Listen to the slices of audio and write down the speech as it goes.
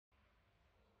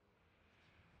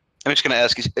I'm just going to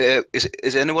ask: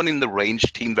 is anyone in the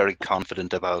range team very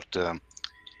confident about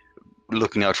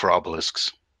looking out for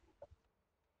obelisks?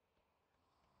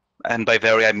 And by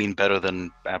very, I mean better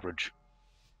than average.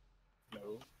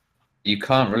 No. You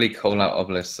can't really call out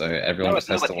obelisks, so everyone just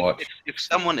has to watch. If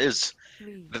someone is,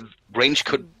 the range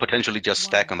could potentially just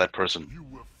stack on that person.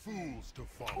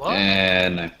 What?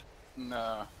 No.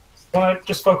 Nah, Right,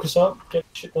 just focus up, get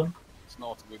shit done. it's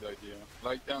not a good idea.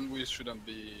 Like, and we shouldn't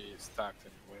be stacked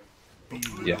anyway.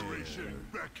 Yeah.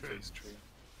 Phase 3.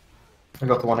 I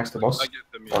got the one next to boss. I get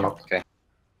the Or meme. not. Okay.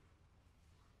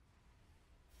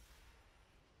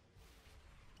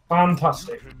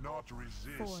 Fantastic. Cannot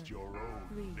resist your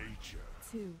own nature.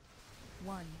 2,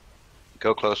 1.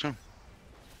 Go closer.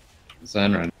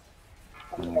 Zone run.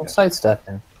 I'm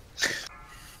sidestepping.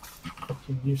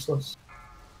 Fucking useless.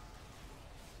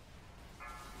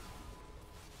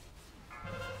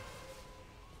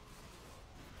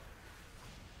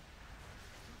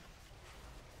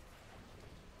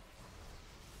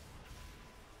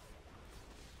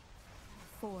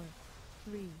 Four,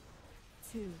 3,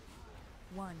 2,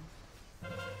 1.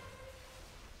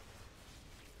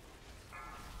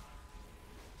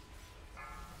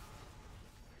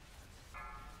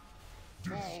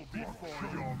 Fall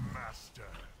before your master.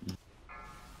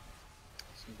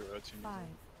 Cigarette, you need 5,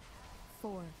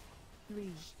 4,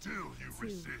 3, Still you 2,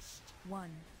 resist. 1.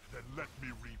 Then let me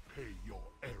repay your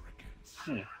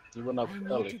arrogance. You went up I need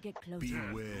to early. get closer.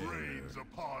 Death reigns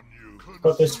upon you.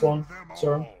 Got this Consume one, them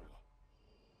sorry. all.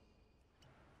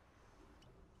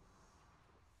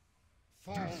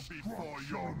 Fall before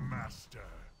your master.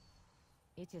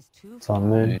 It is too It's on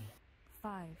me.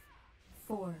 5,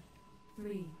 4,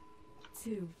 3,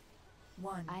 2,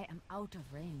 1. I am out of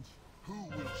range. Who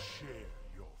will share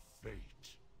your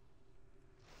fate?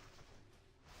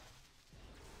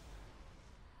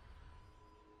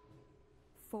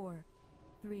 4,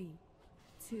 3,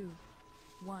 2,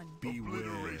 1.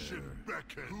 Obliteration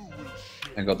beckon. Who will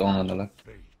share I got the one on the left.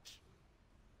 fate?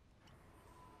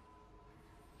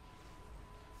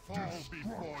 Fall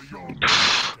before your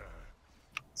master.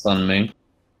 It's on me.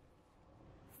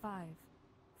 5,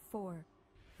 4,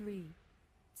 3,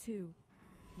 2,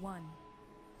 1.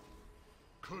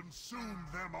 Consume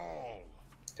them all.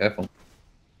 Careful.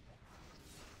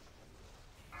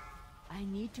 I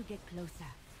need to get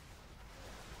closer.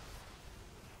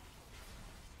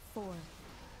 4,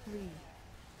 3,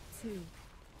 2,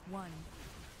 1.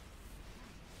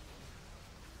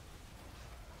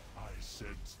 I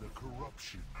sense the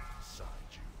corruption inside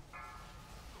you.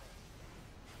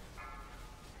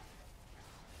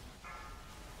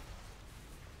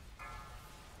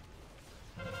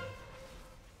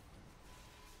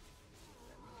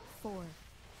 Four,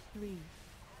 3,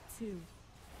 2,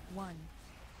 1.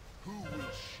 Who will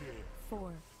share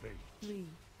 4, fate? 3,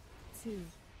 2,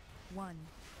 1.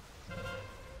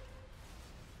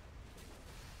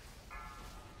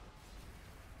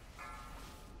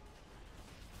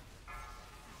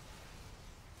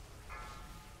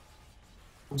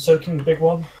 I'm soaking the big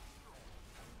one.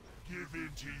 Give in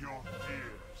to your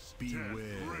fears. Beware.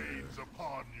 Death reigns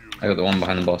upon you. I got the one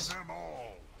behind the boss. Them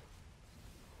all.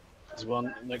 There's one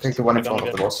I next think to the one in me. front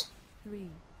of the boss. 3,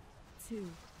 2,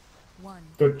 1.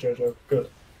 Good, Jojo, good.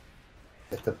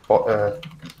 Get the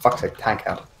fuck's sake, tank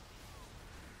out.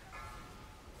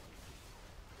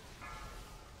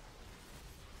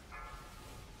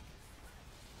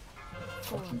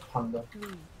 Fucking panda. 3,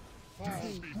 Fall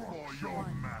before your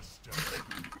master.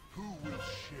 Who will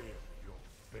share your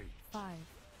fate? 5,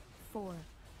 4,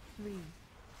 3,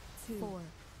 2, 4,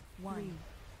 1,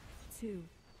 2,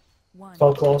 1.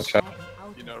 So close. I am out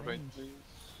You of know, right, range. please.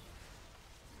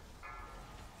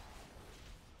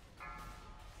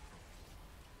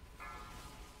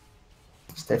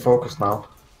 Stay focused now.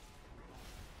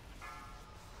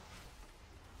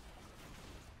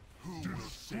 Who will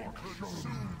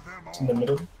consume them It's in the all?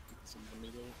 middle. It's in the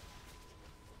middle.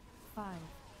 5,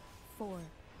 4,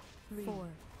 3,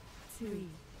 2,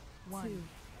 1,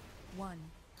 1.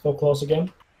 So close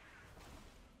again.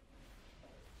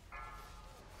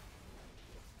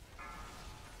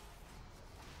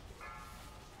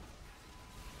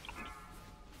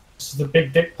 This is the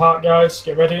big dick part, guys.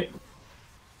 Get ready.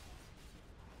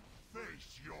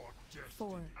 Face your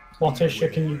destiny. 4,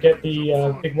 Morticia, can you get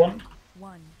the big one?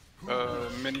 1,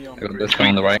 Mini on I got green. this one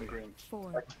on the right. Green.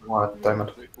 4, One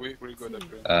diamond. We're good at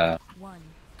green. 1.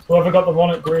 Whoever got the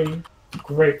one at green,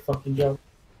 great fucking job.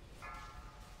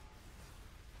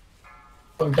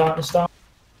 Putting darkness down.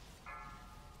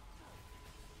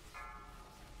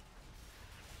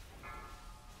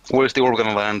 Where's the orb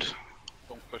gonna land?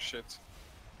 Don't push it.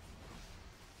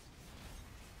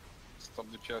 Stop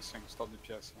DPSing, stop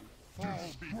DPSing. Fall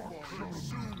before your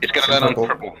soon It's gonna land on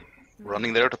Purple. purple.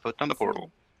 Running there to put down the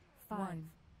portal. 5,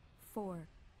 4,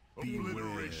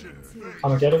 obliteration.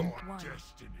 Armageddon. One.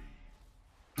 Destiny.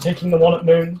 Taking the one at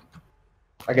moon.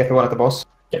 I get the one at the boss.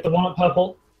 Get the one at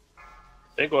purple.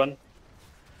 Big one.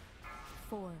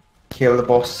 4, Kill the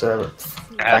boss.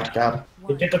 Thank God.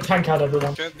 1. Get the tank out,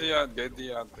 everyone. Get the ad, get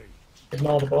the ad.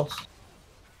 Ignore the boss.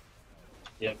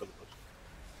 Yeah, but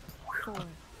 4,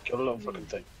 kill the little fucking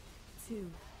thing. 2,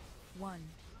 1.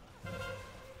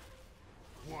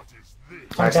 What is this?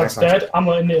 Tank Nice, out's nice, dead. I'm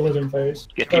in the Illidan phase.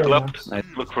 Get Very people up. nice.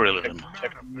 Look for Illidan.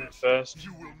 Check the first.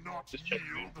 You will not Just check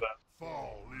the yield. first.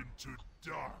 Fall into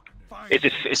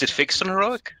darkness. Is it fixed on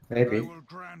heroic? Maybe. will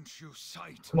grant you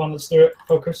sight. Come on, let's do it.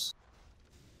 Focus.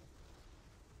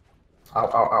 Ow, ow,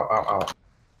 ow, ow,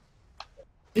 ow.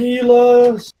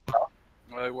 Healers!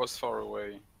 I was far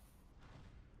away.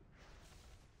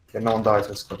 Yeah, no one died,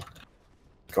 that's good.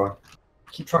 Go on.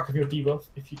 Keep track of your debuff.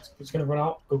 If it's going to run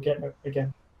out, go get it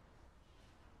again.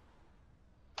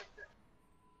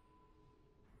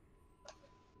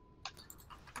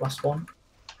 Last one.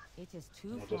 It is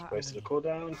too I far just wasted a away.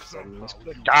 cooldown because I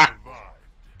misclicked. Ah!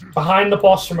 Behind the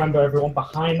boss, remember everyone.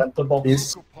 Behind the boss.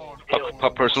 These.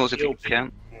 Pop personals if you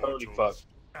can. Holy fuck.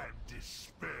 And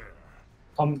despair.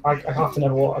 I have to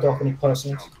know what. I don't have any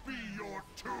personals. Be your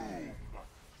tomb.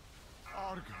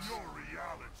 Argus. Your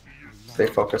reality is Stay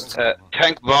focused.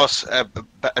 Tank boss,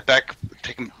 back.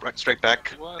 Take him right straight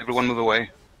back. What? Everyone move away.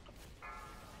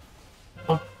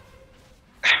 Huh?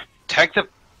 Tank the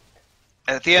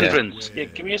at the entrance. Yeah,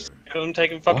 give me a second. I'm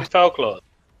taking fucking foul claws.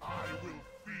 I will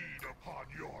feed upon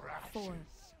your 4, ashes.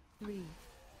 3,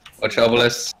 Watch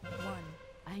Obelisk. 1.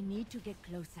 I need to get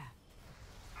closer.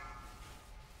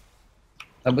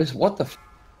 That was what the.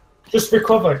 Just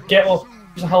recover. Get up.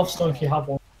 Use a health stone if you have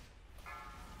one.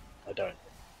 I don't.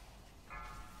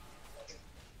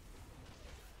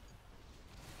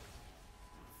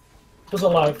 Who's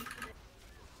alive?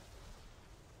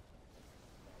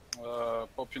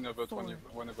 Pop in a bit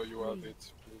whenever you add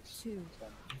it, please. 2,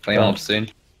 Flame up soon.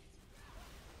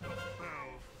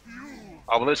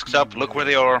 Obelisks up. Look where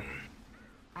they are.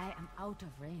 I am out of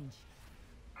range.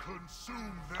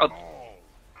 Consume them Oh. all.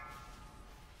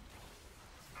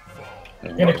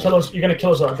 You're gonna kill us. You're gonna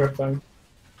kill us at a drip zone.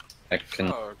 I can.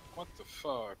 Fuck, what the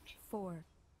fuck? 4,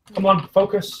 Come on,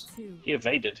 focus. 2, He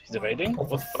evaded. He's evading. Oh,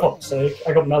 for fuck's sake!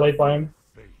 I got meleeed by him.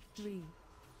 3,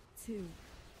 2,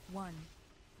 1.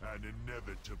 An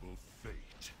inevitable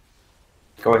fate.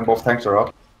 Going, both tanks are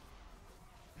up.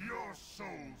 Your souls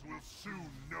will soon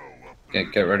know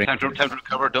of Get ready. Time to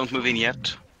recover. Don't move in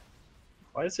yet.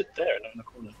 Why is it there? Not in the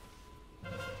corner.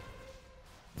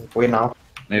 We now.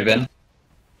 Move in.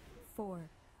 4,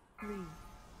 3,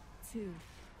 2,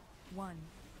 1.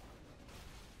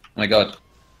 Oh my god.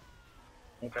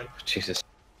 Okay. Jesus.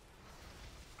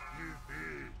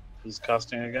 He's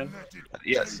casting again.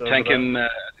 Yeah, So tank that- him.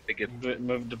 Big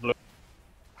Move the blue.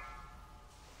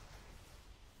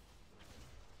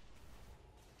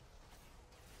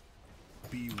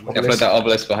 Get put that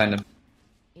Obelisk behind him.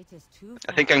 It is too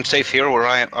I far. think I'm safe here where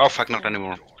I am. Oh fuck, not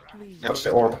anymore. 3, What's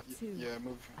the orb? 2, Yeah,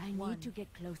 move. I need to get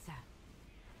closer.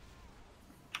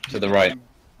 To the right.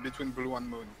 Between blue and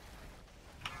moon.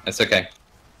 It's okay.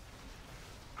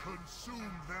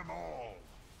 consume them all.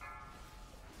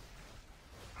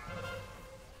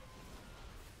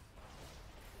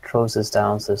 Trolls is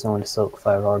down, so there's no one to soak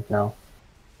fire orb now.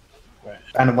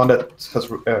 And the one that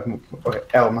has okay,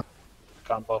 Elm.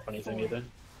 Can't pop anything either.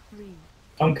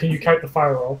 3, Can you count the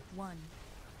fire roll? 1.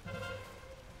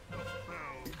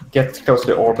 Get close to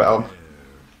the orb, Elm.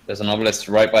 There's an Obelisk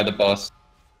right by the boss.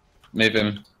 Move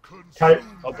him. Count.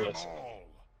 Obelisk.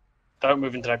 Don't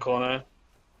move into that corner.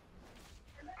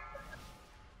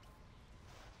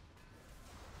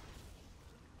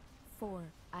 Four.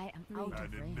 I am out An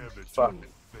of range. inevitable Fuck.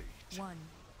 fate. 1,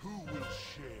 Who will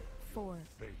share 4,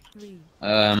 fate? 3,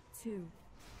 Um, 2,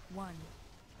 1.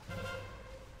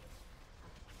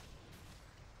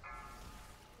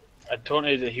 I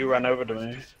taunted that he ran over to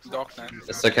me. Darkness.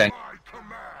 it's okay. My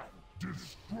command.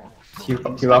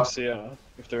 Heal up. See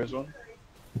if there is one.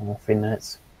 3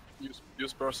 minutes.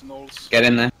 Use personals. Get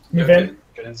in there. Move in.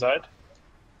 Get inside.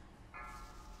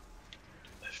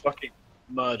 Fucking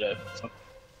murder.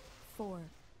 4,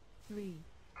 3,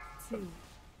 2,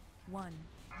 1.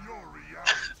 Your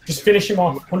reality. Just finish him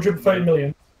off. 130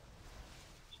 million.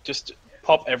 Just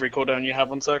pop every cooldown you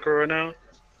have on Circle right now.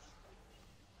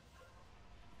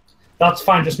 That's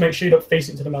fine. Just make sure you don't face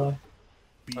it to the melee.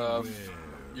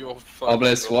 Your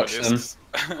Obelisk, watch them.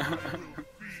 Feed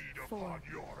 4, upon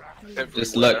your ashes. 3,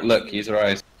 Just look, use your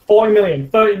eyes. 40 million.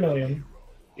 30 million.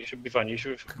 You should be fine. You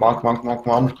should Come on, come on, come on,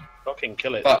 come on. fucking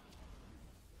kill it. Fuck.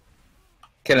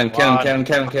 Kill him, kill him, kill him,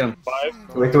 kill him, kill him.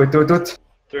 5, Do it, do it, do it, do it.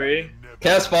 3.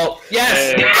 Chaos Bolt!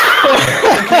 Yes!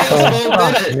 Oh, Chaos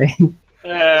Bolt did it!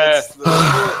 That's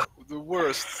the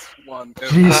worst one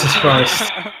ever. Jesus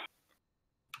Christ.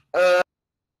 Oh,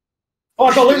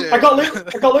 I got loot! I got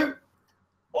loot! I got loot!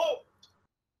 Oh!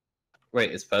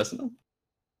 Wait, it's personal?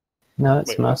 No, it's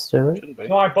Wait, master. Shouldn't be.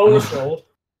 No, I bonus rolled.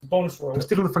 Bonus roll. I'm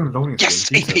still fucking lonely.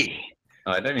 Yes, AP.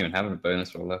 Oh, I don't even have a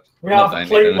bonus roll left. We Not have that I need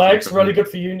plate anything legs, from really him. good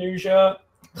for you, Nusha.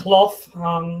 Cloth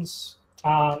hands,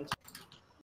 and